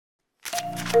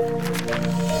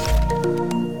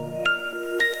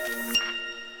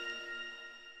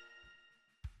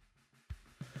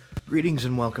Greetings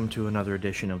and welcome to another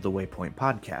edition of the Waypoint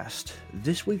Podcast.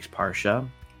 This week's Parsha,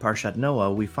 Parshat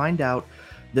Noah, we find out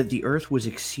that the earth was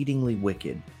exceedingly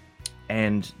wicked,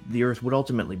 and the earth would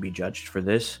ultimately be judged for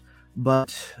this,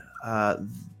 but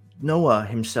Noah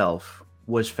himself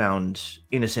was found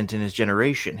innocent in his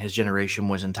generation. His generation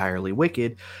was entirely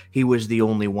wicked. He was the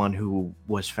only one who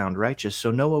was found righteous,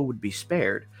 so Noah would be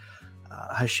spared.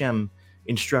 Hashem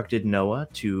instructed Noah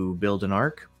to build an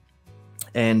ark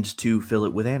and to fill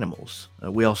it with animals.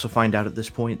 We also find out at this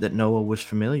point that Noah was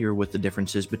familiar with the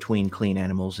differences between clean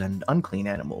animals and unclean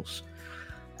animals.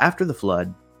 After the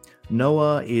flood,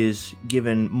 Noah is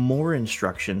given more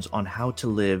instructions on how to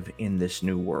live in this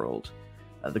new world.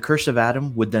 The curse of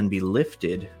Adam would then be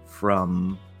lifted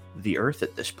from the earth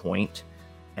at this point,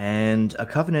 and a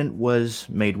covenant was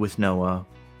made with Noah,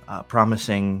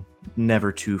 promising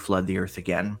never to flood the earth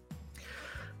again.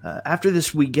 After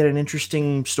this, we get an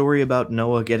interesting story about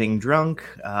Noah getting drunk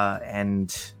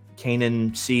and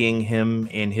Canaan seeing him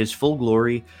in his full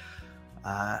glory.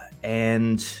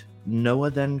 And Noah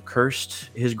then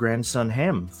cursed his grandson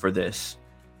Ham for this.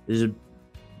 There's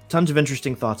tons of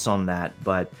interesting thoughts on that,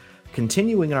 but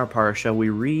continuing in our parsha, we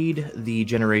read the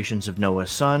generations of Noah's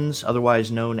sons,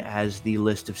 otherwise known as the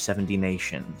list of 70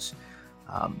 nations.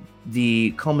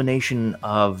 The culmination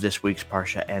of this week's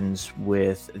Parsha ends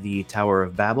with the Tower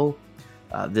of Babel.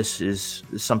 This is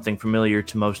something familiar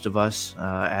to most of us,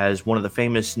 as one of the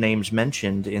famous names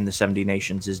mentioned in the 70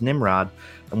 Nations is Nimrod,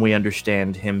 and we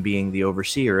understand him being the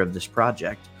overseer of this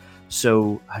project.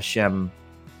 So Hashem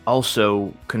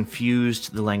also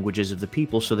confused the languages of the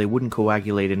people so they wouldn't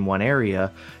coagulate in one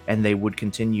area, and they would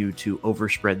continue to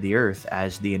overspread the earth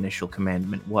as the initial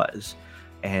commandment was.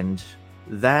 And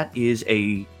that is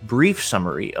a brief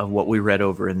summary of what we read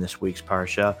over in this week's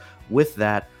Parsha. With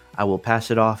that, I will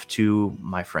pass it off to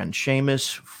my friend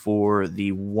Seamus for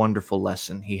the wonderful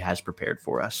lesson he has prepared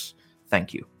for us.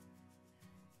 Thank you.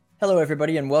 Hello,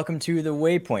 everybody, and welcome to the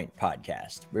Waypoint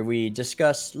Podcast, where we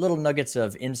discuss little nuggets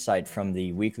of insight from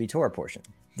the weekly Torah portion.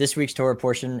 This week's Torah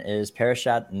portion is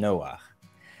Parashat Noah.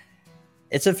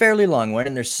 It's a fairly long one,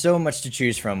 and there's so much to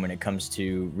choose from when it comes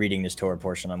to reading this Torah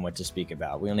portion on what to speak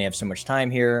about. We only have so much time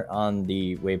here on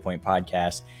the Waypoint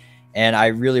Podcast, and I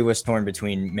really was torn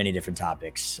between many different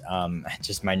topics.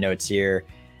 Just my notes here,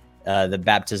 the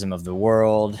baptism of the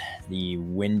world, the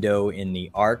window in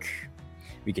the ark.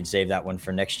 We could save that one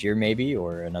for next year maybe,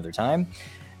 or another time.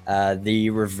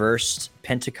 The reversed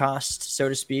Pentecost, so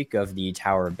to speak, of the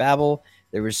Tower of Babel.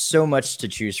 There was so much to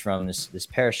choose from. This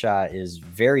parasha is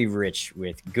very rich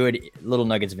with good little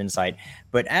nuggets of insight.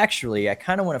 But actually, I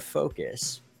kind of want to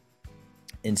focus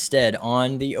instead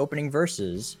on the opening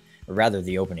verses, or rather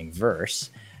the opening verse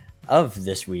of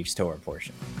this week's Torah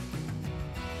portion.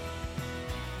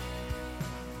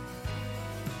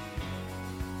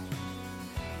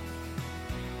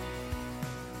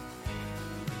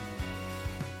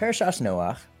 Parashat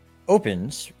Noah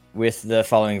opens with the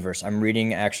following verse. I'm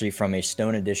reading actually from a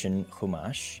Stone Edition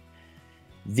Chumash.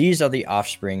 These are the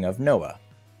offspring of Noah.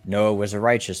 Noah was a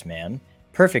righteous man,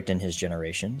 perfect in his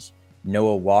generations.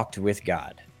 Noah walked with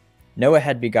God. Noah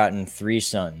had begotten 3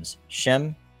 sons,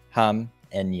 Shem, Ham,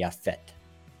 and Yafet.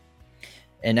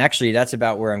 And actually, that's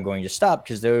about where I'm going to stop,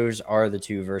 because those are the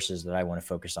 2 verses that I want to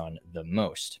focus on the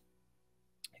most.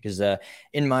 Because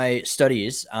in my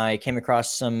studies, I came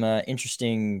across some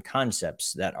interesting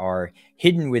concepts that are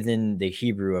hidden within the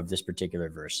Hebrew of this particular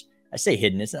verse. I say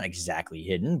hidden, it's not exactly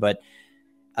hidden, but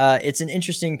it's an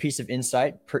interesting piece of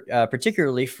insight,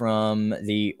 particularly from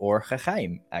the Or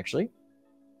HaChaim, actually.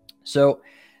 So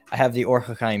I have the Or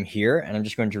HaChaim here, and I'm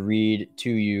just going to read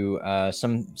to you a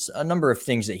number of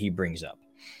things that he brings up.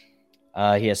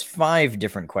 He has 5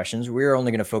 different questions. We're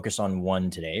only going to focus on 1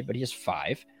 today, but he has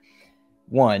 5.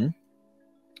 1,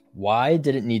 why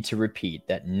did it need to repeat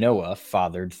that Noah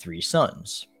fathered 3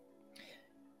 sons?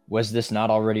 Was this not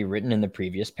already written in the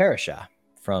previous parasha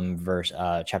from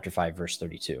chapter 5, verse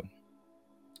 32?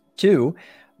 2,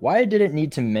 why did it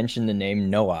need to mention the name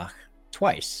Noah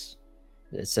twice?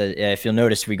 So if you'll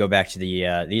notice, we go back to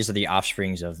the these are the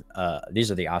offspring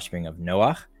of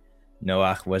Noah.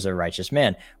 Noah was a righteous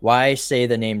man. Why say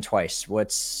the name twice?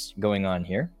 What's going on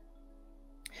here?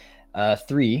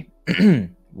 3,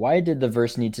 why did the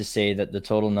verse need to say that the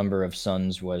total number of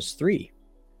sons was 3?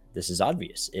 This is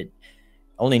obvious. It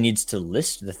only needs to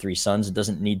list the 3 sons. It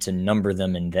doesn't need to number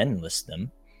them and then list them.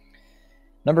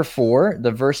 Number 4,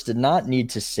 the verse did not need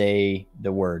to say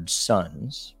the word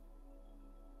sons,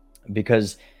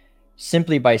 because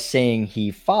simply by saying he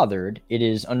fathered, it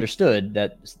is understood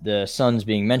that the sons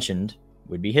being mentioned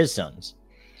would be his sons.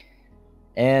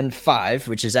 And 5,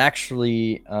 which is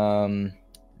actually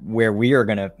where we are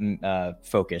going to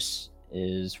focus,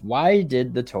 is why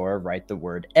did the Torah write the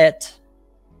word et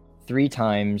 3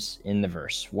 times in the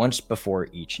verse, once before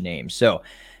each name? So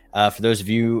for those of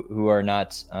you who are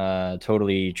not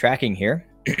totally tracking here,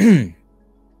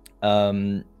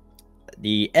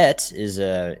 the et is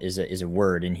a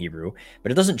word in Hebrew,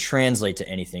 but it doesn't translate to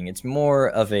anything. It's more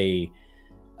of a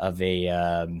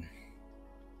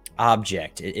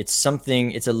object. It's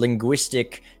something. It's a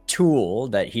linguistic tool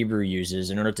that Hebrew uses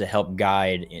in order to help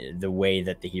guide the way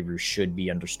that the Hebrew should be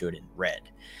understood and read.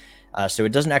 So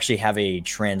it doesn't actually have a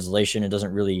translation. It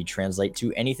doesn't really translate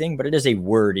to anything, but it is a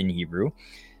word in Hebrew.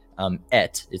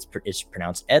 Et, it's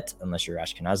pronounced et, unless you're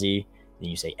Ashkenazi, then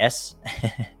you say es.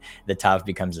 The tav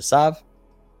becomes a sav.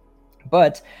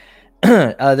 But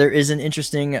there is an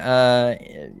interesting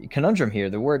conundrum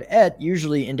here. The word et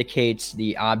usually indicates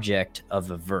the object of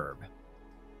a verb.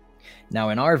 Now,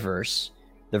 in our verse,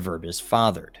 the verb is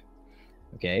fathered.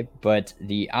 Okay, but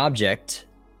the objects,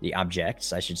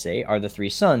 I should say, are the 3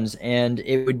 sons, and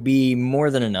it would be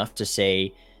more than enough to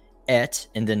say et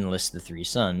and then list the 3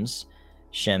 sons,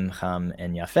 Shem, Ham,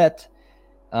 and Yafet.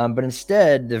 But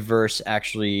instead, the verse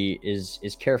actually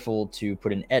is careful to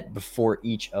put an et before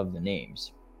each of the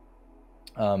names.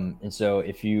 And so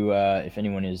if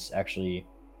anyone is actually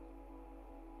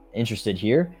interested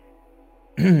here,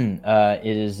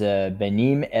 it is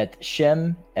Benim et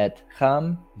Shem et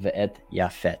Ham ve'et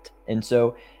Yafet. And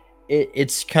so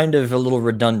it's kind of a little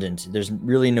redundant. There's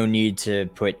really no need to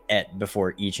put et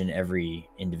before each and every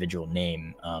individual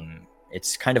name.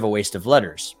 It's kind of a waste of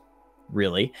letters,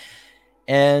 really.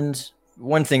 And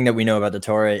one thing that we know about the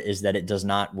Torah is that it does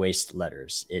not waste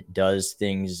letters. It does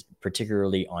things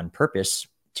particularly on purpose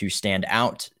to stand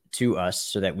out to us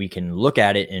so that we can look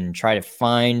at it and try to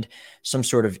find some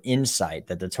sort of insight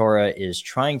that the Torah is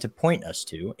trying to point us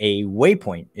to, a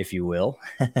waypoint, if you will,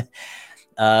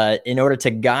 in order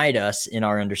to guide us in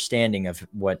our understanding of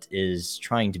what is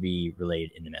trying to be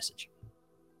relayed in the message.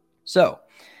 So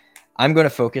I'm going to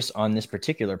focus on this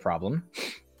particular problem.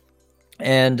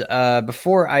 And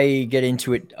before I get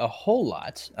into it a whole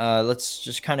lot, let's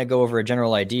just kind of go over a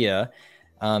general idea.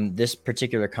 This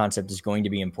particular concept is going to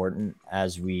be important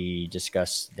as we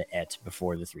discuss the et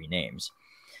before the 3 names.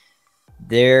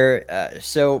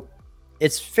 So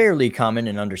it's fairly common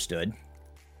and understood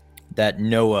that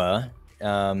Noah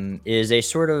is a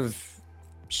sort of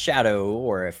shadow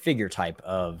or a figure type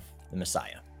of the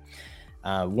Messiah.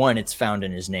 One, it's found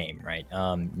in his name, right?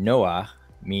 Noah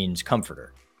means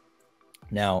comforter.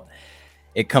 Now,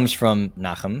 it comes from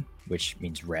Nachum, which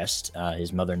means rest.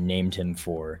 His mother named him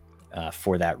for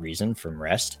that reason, from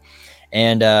rest.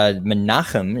 And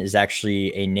Menachem is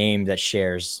actually a name that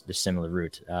shares the similar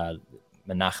root.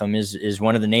 Menachem is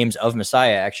one of the names of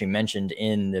Messiah actually mentioned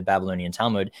in the Babylonian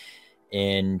Talmud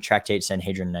in Tractate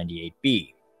Sanhedrin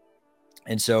 98b.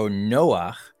 And so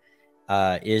Noah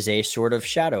is a sort of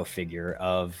shadow figure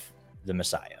of the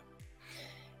Messiah.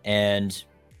 And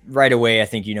right away, I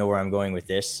think you know where I'm going with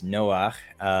this. Noah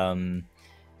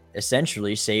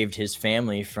essentially saved his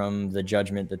family from the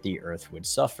judgment that the earth would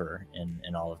suffer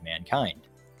and all of mankind,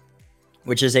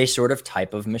 which is a sort of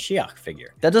type of Mashiach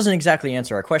figure. That doesn't exactly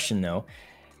answer our question, though.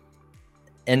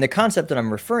 And the concept that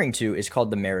I'm referring to is called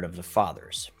the merit of the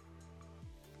fathers.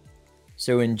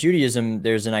 So in Judaism,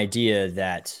 there's an idea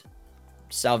that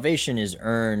salvation is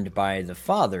earned by the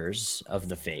fathers of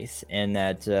the faith, and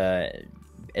that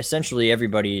essentially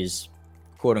everybody's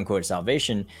quote-unquote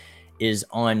salvation is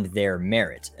on their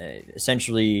merit.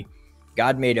 Essentially,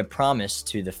 God made a promise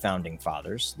to the founding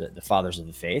fathers, the fathers of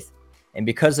the faith, and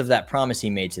because of that promise he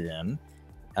made to them,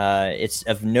 it's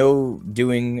of no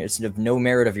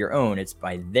merit of your own. It's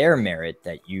by their merit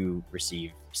that you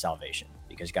receive salvation,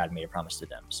 because God made a promise to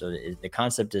them. So the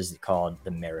concept is called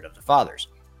the merit of the fathers.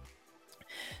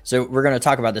 So we're going to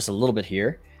talk about this a little bit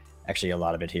here. Actually, a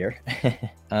lot of it here.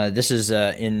 This is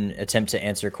in attempt to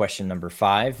answer question number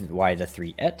 5, why the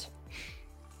 3 et?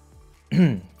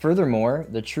 Furthermore,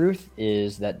 the truth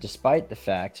is that despite the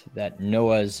fact that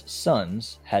Noah's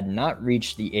sons had not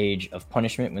reached the age of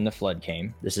punishment when the flood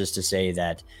came, this is to say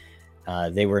that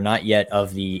they were not yet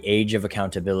of the age of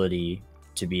accountability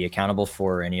to be accountable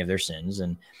for any of their sins.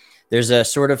 And there's a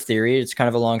sort of theory, it's kind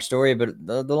of a long story, but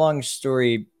the long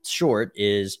story short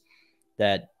is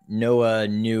that Noah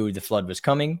knew the flood was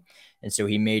coming, and so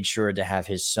he made sure to have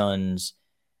his sons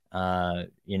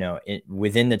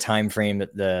within the time frame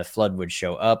that the flood would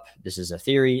show up. This is a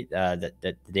theory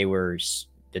that they were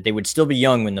they would still be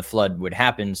young when the flood would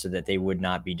happen, so that they would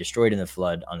not be destroyed in the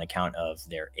flood on account of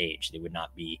their age. They would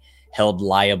not be held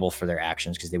liable for their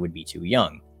actions because they would be too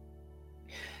young.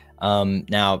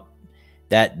 Now,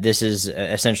 that this is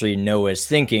essentially Noah's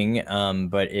thinking,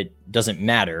 but it doesn't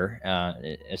matter,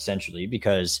 essentially,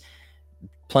 because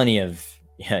plenty of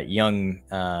young,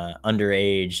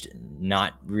 underaged,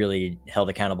 not really held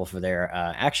accountable for their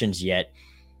actions yet,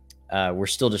 were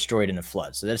still destroyed in the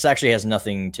flood. So this actually has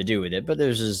nothing to do with it. But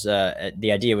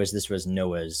the idea was this was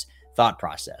Noah's thought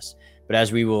process. But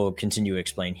as we will continue to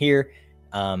explain here,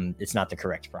 it's not the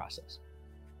correct process.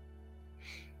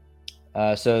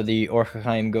 So the Or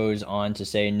HaChaim goes on to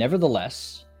say,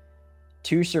 nevertheless,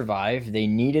 to survive, they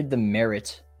needed the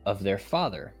merit of their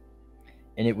father,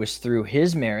 and it was through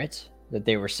his merit that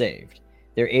they were saved.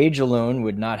 Their age alone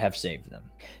would not have saved them.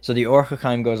 So the Or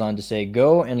HaChaim goes on to say,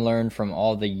 go and learn from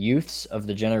all the youths of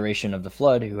the generation of the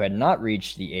flood who had not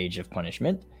reached the age of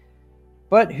punishment,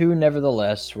 but who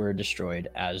nevertheless were destroyed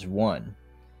as one.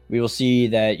 We will see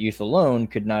that youth alone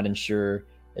could not ensure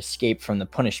escape from the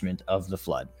punishment of the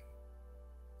flood.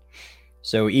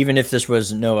 So even if this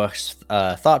was Noah's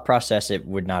thought process, it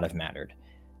would not have mattered.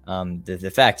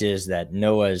 The fact is that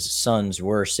Noah's sons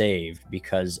were saved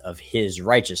because of his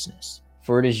righteousness.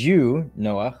 For it is you,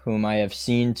 Noah, whom I have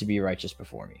seen to be righteous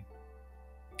before me.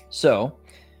 So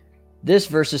this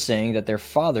verse is saying that their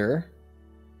father,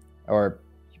 or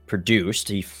produced,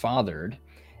 he fathered,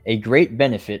 a great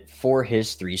benefit for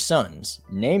his three sons,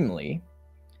 namely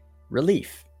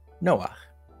relief, Noah,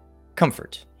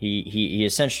 comfort. He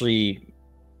essentially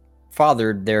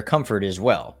fathered their comfort as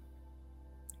well,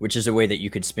 which is a way that you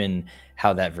could spin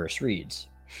how that verse reads,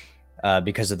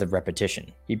 because of the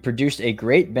repetition. He produced a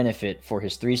great benefit for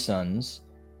his three sons,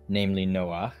 namely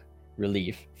Noah,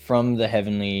 relief from the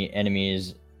heavenly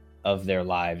enemies of their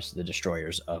lives, the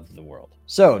destroyers of the world.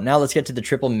 So now let's get to the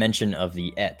triple mention of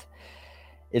the Et.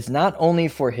 It's not only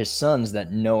for his sons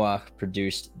that Noah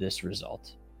produced this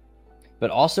result, but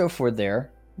also for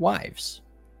their wives,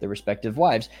 their respective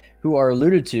wives, who are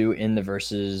alluded to in the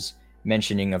verses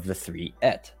mentioning of the three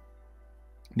Et,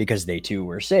 because they too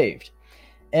were saved.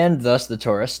 And thus the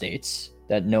Torah states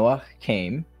that Noah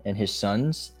came and his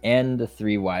sons and the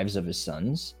three wives of his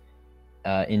sons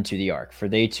into the ark, for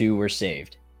they too were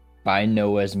saved by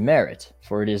Noah's merit.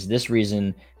 For it is this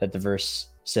reason that the verse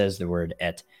says the word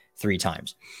Et 3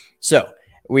 times. So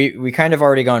we kind of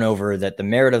already gone over that the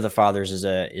merit of the fathers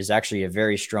is actually a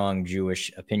very strong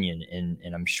Jewish opinion,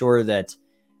 and I'm sure that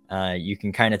you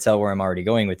can kind of tell where I'm already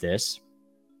going with this.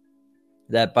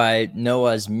 That by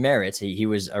Noah's merit, he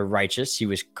was a righteous, he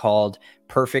was called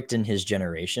perfect in his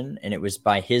generation, and it was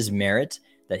by his merit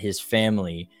that his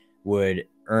family would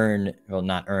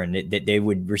they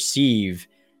would receive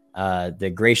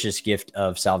the gracious gift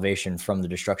of salvation from the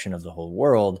destruction of the whole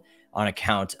world on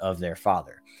account of their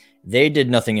father. They did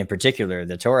nothing in particular.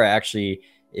 The Torah actually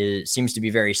seems to be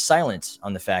very silent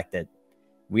on the fact that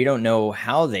we don't know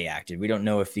how they acted. We don't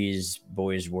know if these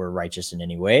boys were righteous in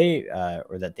any way,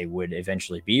 or that they would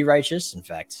eventually be righteous. In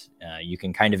fact, you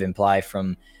can kind of imply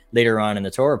from later on in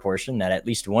the Torah portion that at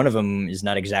least one of them is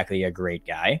not exactly a great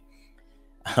guy.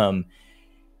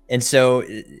 And so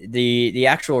the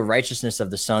actual righteousness of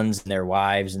the sons and their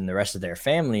wives and the rest of their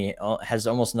family has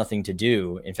almost nothing to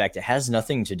do. In fact, it has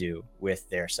nothing to do with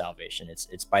their salvation.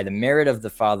 It's by the merit of the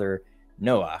father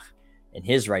Noah and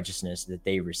his righteousness that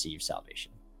they receive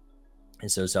salvation.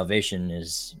 And so salvation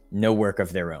is no work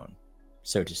of their own,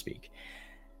 so to speak.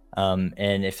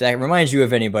 And if that reminds you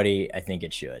of anybody, I think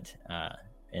it should.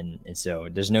 And so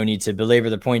there's no need to belabor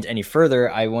the point any further.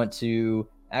 I want to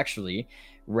actually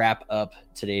wrap up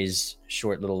today's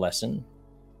short little lesson,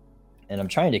 and I'm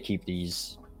trying to keep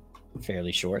these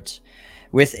fairly short,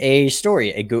 with a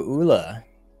story, a Geula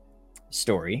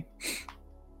story.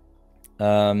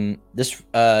 This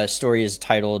story is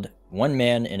titled One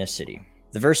Man in a City.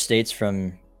 The verse states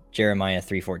from Jeremiah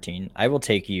 3:14, I will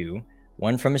take you,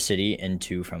 one from a city and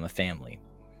two from a family.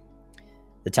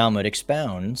 The Talmud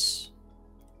expounds,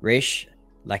 Reish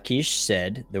Lakish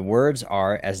said, the words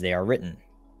are as they are written,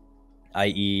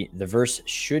 i.e., the verse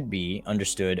should be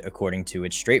understood according to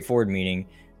its straightforward meaning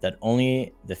that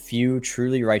only the few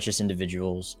truly righteous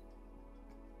individuals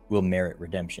will merit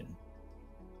redemption.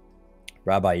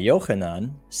 Rabbi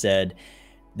Yochanan said,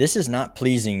 this is not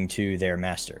pleasing to their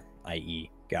master, i.e.,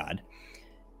 God,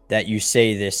 that you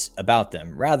say this about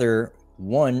them. Rather,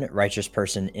 one righteous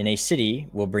person in a city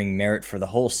will bring merit for the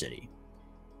whole city,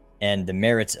 and the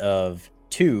merits of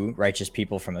two righteous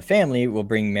people from a family will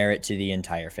bring merit to the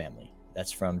entire family.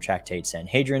 That's from Tractate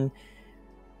Sanhedrin,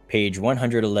 page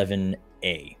 111a.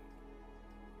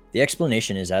 The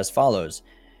explanation is as follows.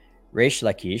 Reish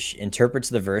Lakish interprets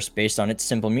the verse based on its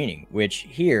simple meaning, which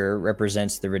here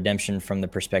represents the redemption from the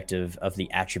perspective of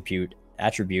the attribute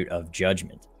of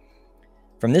judgment.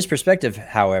 From this perspective,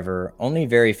 however, only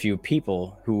very few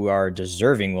people who are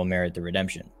deserving will merit the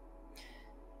redemption.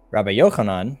 Rabbi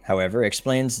Yochanan, however,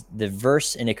 explains the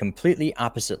verse in a completely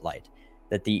opposite light,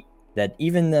 that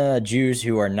even the Jews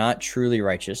who are not truly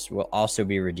righteous will also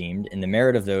be redeemed in the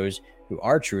merit of those who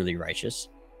are truly righteous,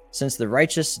 since the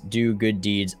righteous do good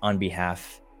deeds on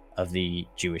behalf of the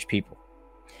Jewish people.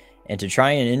 And to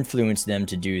try and influence them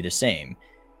to do the same,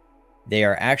 they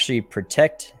actually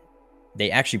protect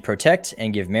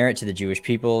and give merit to the Jewish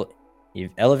people,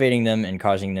 elevating them and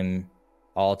causing them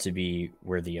all to be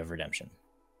worthy of redemption.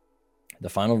 The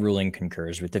final ruling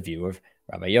concurs with the view of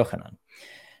Rabbi Yochanan.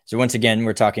 So once again,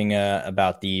 we're talking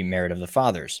about the merit of the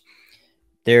fathers.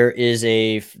 There is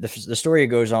the story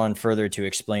goes on further to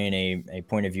explain a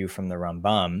point of view from the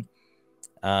Rambam,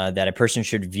 that a person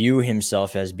should view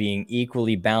himself as being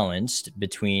equally balanced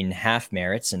between half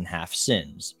merits and half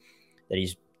sins, that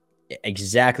he's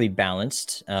exactly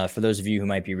balanced. For those of you who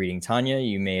might be reading Tanya,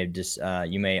 you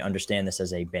may understand this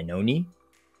as a Benoni,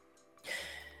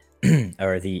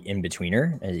 or the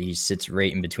in-betweener, as he sits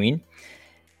right in between.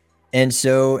 And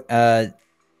so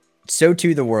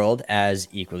too the world as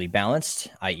equally balanced,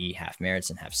 i.e. half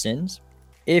merits and half sins.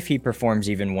 If he performs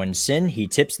even one sin, he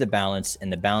tips the balance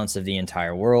and the balance of the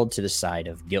entire world to the side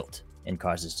of guilt and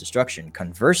causes destruction.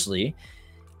 Conversely,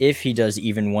 if he does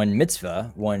even one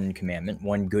mitzvah, one commandment,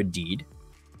 one good deed,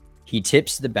 he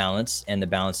tips the balance and the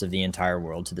balance of the entire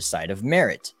world to the side of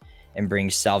merit and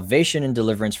brings salvation and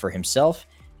deliverance for himself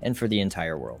and for the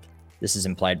entire world. This is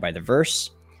implied by the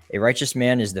verse, "A righteous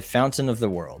man is the fountain of the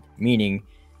world," meaning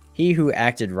he who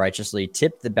acted righteously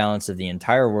tipped the balance of the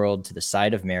entire world to the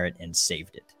side of merit and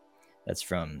saved it. That's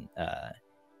from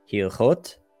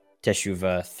Hilchot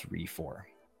Teshuvah 3:4.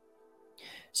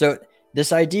 So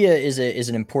this idea is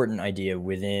an important idea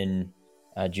within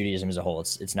Judaism as a whole.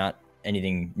 It's not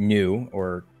anything new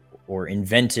or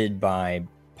invented by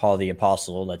Paul the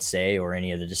Apostle, let's say, or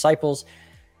any of the disciples.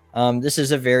 This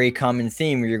is a very common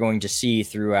theme you're going to see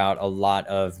throughout a lot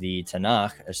of the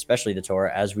Tanakh, especially the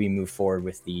Torah, as we move forward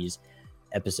with these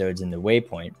episodes in the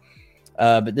Waypoint.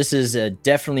 But this is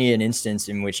definitely an instance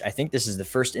in which I think this is the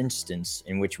first instance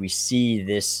in which we see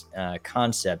this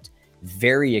concept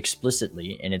very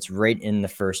explicitly, and it's right in the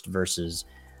first verses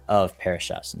of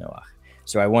Parashas Noach.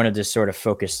 So I wanted to sort of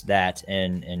focus that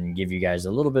and give you guys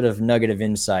a little bit of nugget of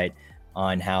insight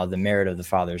on how the merit of the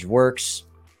fathers works,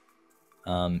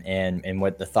 and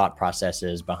what the thought process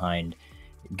is behind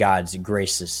God's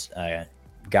graciousness.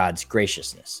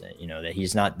 That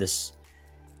He's not this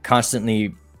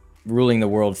constantly ruling the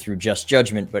world through just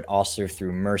judgment, but also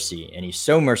through mercy. And He's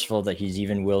so merciful that He's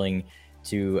even willing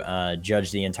to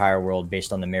judge the entire world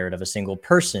based on the merit of a single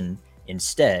person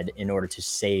instead, in order to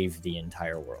save the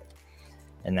entire world.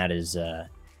 And that is a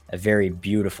very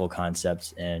beautiful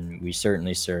concept, and we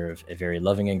certainly serve a very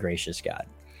loving and gracious God.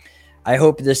 I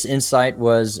hope this insight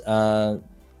was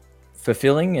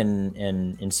fulfilling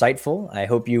and insightful. I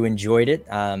hope you enjoyed it.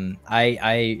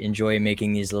 I enjoy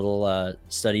making these little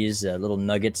studies, little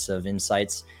nuggets of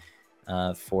insights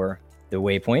for the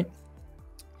Waypoint.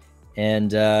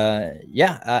 And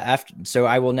so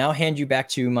I will now hand you back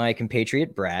to my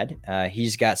compatriot, Brad.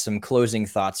 He's got some closing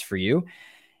thoughts for you.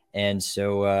 And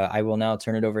so I will now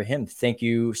turn it over to him. Thank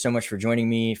you so much for joining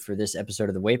me for this episode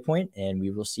of The Waypoint, and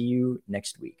we will see you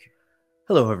next week.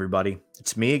 Hello, everybody.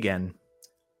 It's me again.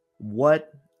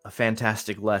 What a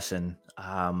fantastic lesson.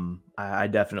 I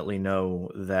definitely know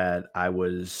that I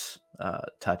was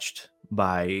touched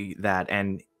by that.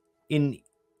 And in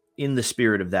the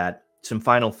spirit of that, some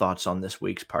final thoughts on this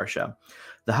week's Parsha.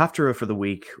 The Haftarah for the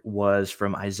week was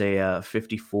from Isaiah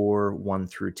 54, 1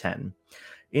 through 10,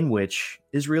 in which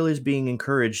Israel is being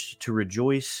encouraged to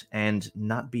rejoice and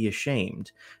not be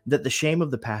ashamed, that the shame of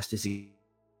the past is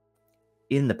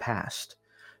in the past,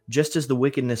 just as the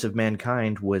wickedness of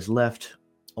mankind was left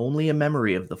only a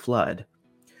memory of the flood.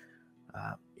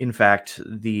 In fact,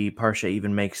 the Parsha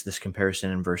even makes this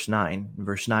comparison in verse 9.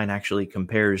 Verse 9 actually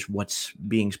compares what's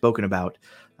being spoken about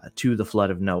to the flood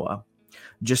of Noah.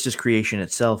 Just as creation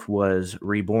itself was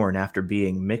reborn after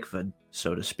being mikvahd,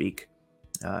 so to speak,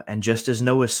 and just as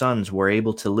Noah's sons were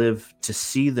able to live to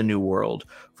see the new world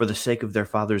for the sake of their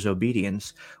father's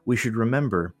obedience, we should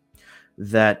remember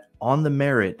that on the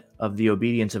merit of the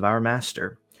obedience of our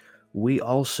Master, we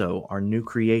also are new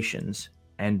creations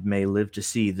and may live to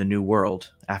see the new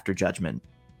world after judgment.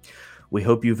 We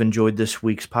hope you've enjoyed this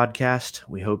week's podcast.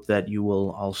 We hope that you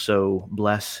will also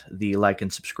bless the like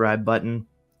and subscribe button,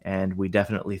 and we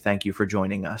definitely thank you for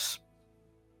joining us.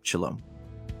 Shalom.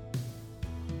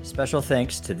 Special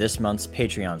thanks to this month's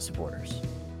Patreon supporters.